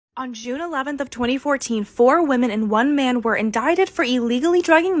On June 11th of 2014, 4 women and 1 man were indicted for illegally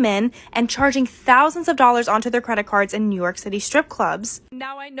drugging men and charging thousands of dollars onto their credit cards in New York City strip clubs.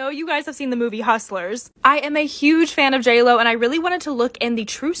 Now, I know you guys have seen the movie Hustlers. I am a huge fan of J-Lo, and I really wanted to look in the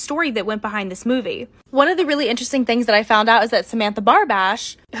true story that went behind this movie. One of the really interesting things that I found out is that Samantha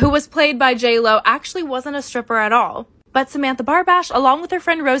Barbash, who was played by J-Lo, actually wasn't a stripper at all. But Samantha Barbash, along with her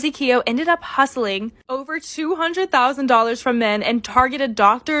friend Rosie Keough, ended up hustling over $200,000 from men and targeted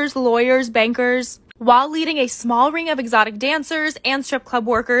doctors, lawyers, bankers, while leading a small ring of exotic dancers and strip club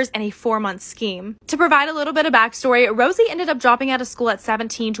workers in a 4-month scheme. To provide a little bit of backstory, Rosie ended up dropping out of school at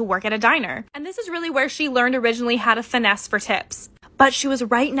 17 to work at a diner. And this is really where she learned originally how to finesse for tips. But she was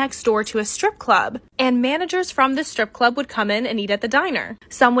right next door to a strip club, and managers from the strip club would come in and eat at the diner.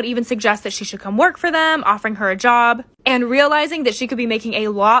 Some would even suggest that she should come work for them, offering her a job. And realizing that she could be making a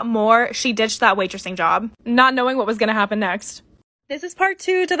lot more, she ditched that waitressing job, not knowing what was going to happen next. This is part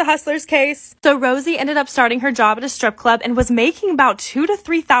 2 to the Hustlers case. So Rosie ended up starting her job at a strip club and was making about $2,000 to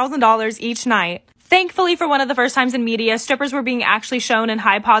 $3,000 each night. Thankfully, for one of the first times in media, strippers were being actually shown in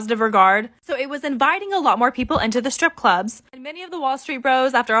high positive regard, so it was inviting a lot more people into the strip clubs. And many of the Wall Street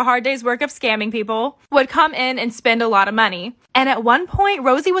bros, after a hard day's work of scamming people, would come in and spend a lot of money. And at one point,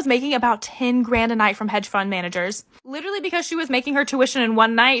 Rosie was making about 10 grand a night from hedge fund managers. Literally because she was making her tuition in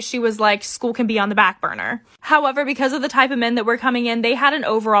one night, she was like, school can be on the back burner. However, because of the type of men that were coming in, they had an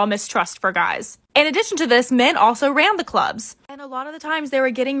overall mistrust for guys. In addition to this, men also ran the clubs. And a lot of the times they were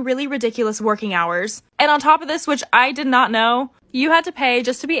getting really ridiculous working hours. And on top of this, which I did not know, you had to pay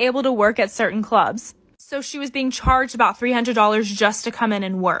just to be able to work at certain clubs. So she was being charged about $300 just to come in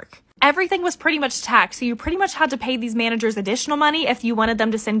and work. Everything was pretty much taxed, so you pretty much had to pay these managers additional money if you wanted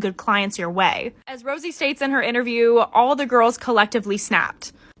them to send good clients your way. As Rosie states in her interview, all the girls collectively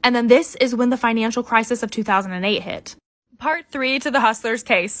snapped. And then this is when the financial crisis of 2008 hit. Part 3 to the Hustlers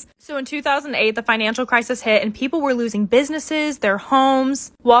case. So in 2008, the financial crisis hit and people were losing businesses, their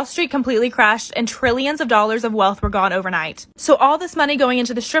homes. Wall Street completely crashed and trillions of dollars of wealth were gone overnight. So all this money going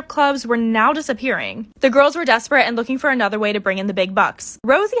into the strip clubs were now disappearing. The girls were desperate and looking for another way to bring in the big bucks.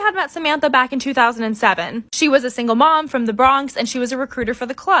 Rosie had met Samantha back in 2007. She was a single mom from the Bronx and she was a recruiter for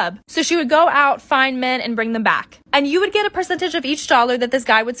the club. So she would go out, find men, and bring them back. And you would get a percentage of each dollar that this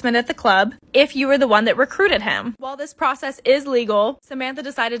guy would spend at the club if you were the one that recruited him. While this process is legal, Samantha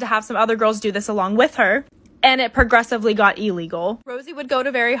decided to have some other girls do this along with her, and it progressively got illegal. Rosie would go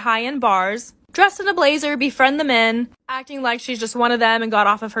to very high-end bars, dressed in a blazer, befriend the men, acting like she's just one of them and got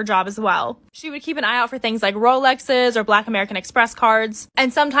off of her job as well. She would keep an eye out for things like Rolexes or Black American Express cards,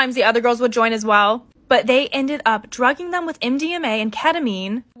 and sometimes the other girls would join as well. But they ended up drugging them with MDMA and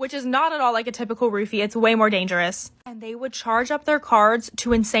ketamine, which is not at all like a typical roofie, it's way more dangerous. And they would charge up their cards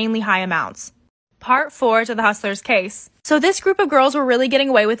to insanely high amounts. Part 4 to the Hustlers case. So this group of girls were really getting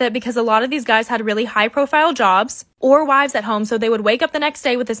away with it because a lot of these guys had really high-profile jobs or wives at home, so they would wake up the next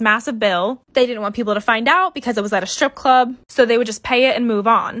day with this massive bill. They didn't want people to find out because it was at a strip club, so they would just pay it and move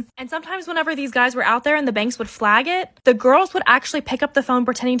on. And sometimes whenever these guys were out there and the banks would flag it, the girls would actually pick up the phone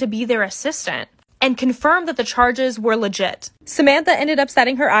pretending to be their assistant and confirm that the charges were legit. Samantha ended up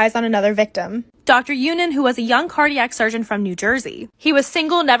setting her eyes on another victim, Dr. Unan, who was a young cardiac surgeon from New Jersey. He was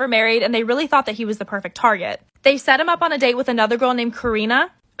single, never married, and they really thought that he was the perfect target. They set him up on a date with another girl named Karina,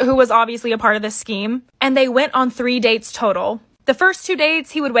 who was obviously a part of this scheme, and they went on 3 dates total. The first 2 dates,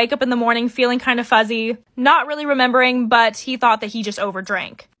 he would wake up in the morning feeling kind of fuzzy, not really remembering, but he thought that he just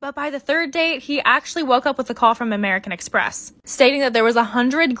overdrank. But by the 3rd date, he actually woke up with a call from American Express, stating that there was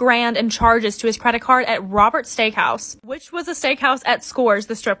 $100 grand in charges to his credit card at Robert's Steakhouse, which was a steakhouse at Scores,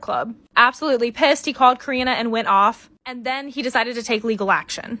 the strip club. Absolutely pissed, he called Karina and went off, and then he decided to take legal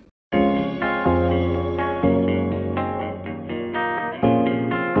action.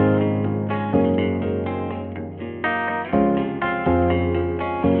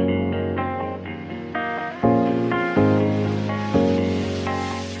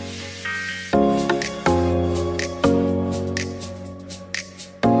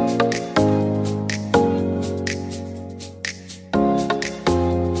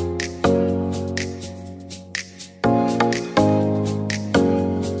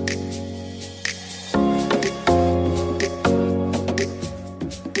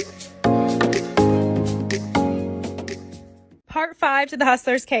 Part 5 to the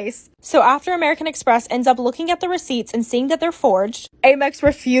Hustlers case. So after American Express ends up looking at the receipts and seeing that they're forged, Amex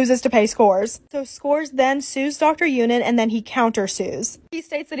refuses to pay Scores. So Scores then sues Dr. Unan and then he countersues. He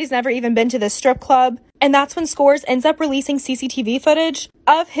states that he's never even been to this strip club, And that's when Scores ends up releasing CCTV footage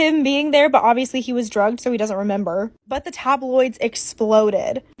of him being there, but obviously he was drugged, so he doesn't remember. But the tabloids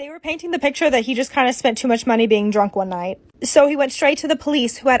exploded. They were painting the picture that he just kind of spent too much money being drunk one night. So he went straight to the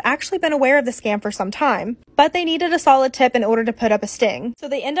police, who had actually been aware of the scam for some time. But they needed a solid tip in order to put up a sting. So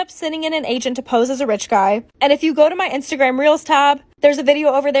they end up sending in an agent to pose as a rich guy. And if you go to my Instagram Reels tab, there's a video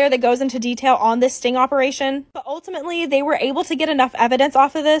over there that goes into detail on this sting operation. But ultimately, they were able to get enough evidence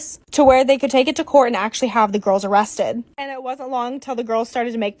off of this to where they could take it to court and actually have the girls arrested. And it wasn't long till the girls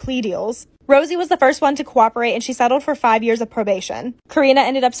started to make plea deals. Rosie was the first one to cooperate, and she settled for 5 years of probation. Karina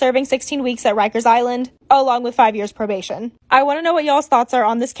ended up serving 16 weeks at Rikers Island, along with 5 years probation. I want to know what y'all's thoughts are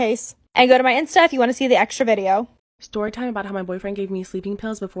on this case. And go to my Insta if you want to see the extra video. Storytime about how my boyfriend gave me sleeping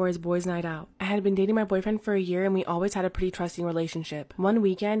pills before his boys' night out. I had been dating my boyfriend for a year and we always had a pretty trusting relationship. One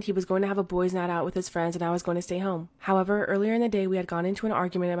weekend, he was going to have a boys' night out with his friends and I was going to stay home. However, earlier in the day, we had gone into an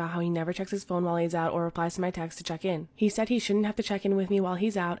argument about how he never checks his phone while he's out or replies to my text to check in. He said he shouldn't have to check in with me while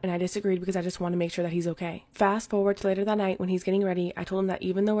he's out, and I disagreed because I just want to make sure that he's okay. Fast forward to later that night when he's getting ready, I told him that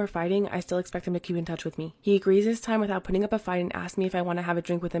even though we're fighting, I still expect him to keep in touch with me. He agrees this time without putting up a fight and asks me if I want to have a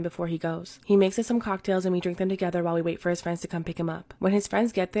drink with him before he goes. He makes us some cocktails and we drink them together while we wait for his friends to come pick him up. When his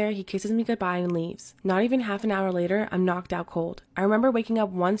friends get there, he kisses me goodbye and leaves. Not even half an hour later, I'm knocked out cold. I remember waking up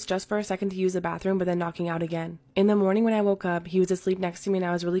once just for a second to use the bathroom, but then knocking out again. In the morning when I woke up, he was asleep next to me and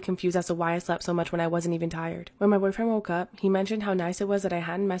I was really confused as to why I slept so much when I wasn't even tired. When my boyfriend woke up, he mentioned how nice it was that I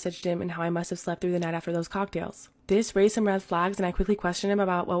hadn't messaged him and how I must have slept through the night after those cocktails. This raised some red flags and I quickly questioned him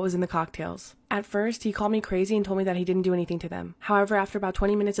about what was in the cocktails. At first, he called me crazy and told me that he didn't do anything to them. However, after about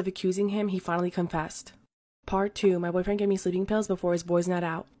 20 minutes of accusing him, he finally confessed. Part 2. My boyfriend gave me sleeping pills before his boys' night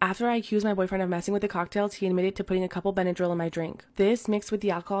out. After I accused my boyfriend of messing with the cocktails, he admitted to putting a couple Benadryl in my drink. This, mixed with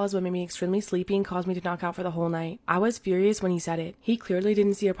the alcohol, is what made me extremely sleepy and caused me to knock out for the whole night. I was furious when he said it. He clearly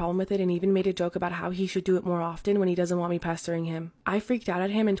didn't see a problem with it and even made a joke about how he should do it more often when he doesn't want me pestering him. I freaked out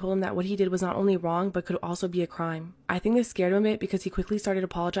at him and told him that what he did was not only wrong, but could also be a crime. I think this scared him a bit because he quickly started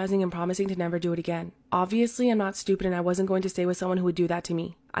apologizing and promising to never do it again. Obviously, I'm not stupid and I wasn't going to stay with someone who would do that to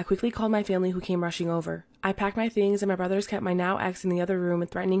me. I quickly called my family, who came rushing over. I packed my things and my brothers kept my now ex in the other room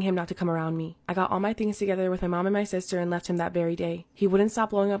and threatening him not to come around me. I got all my things together with my mom and my sister and left him that very day. He wouldn't stop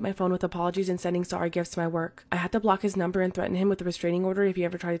blowing up my phone with apologies and sending sorry gifts to my work. I had to block his number and threaten him with a restraining order if he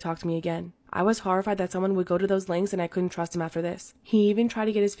ever tried to talk to me again. I was horrified that someone would go to those lengths and I couldn't trust him after this. He even tried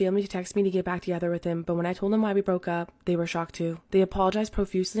to get his family to text me to get back together with him, but when I told them why we broke up, they were shocked too. They apologized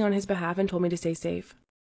profusely on his behalf and told me to stay safe.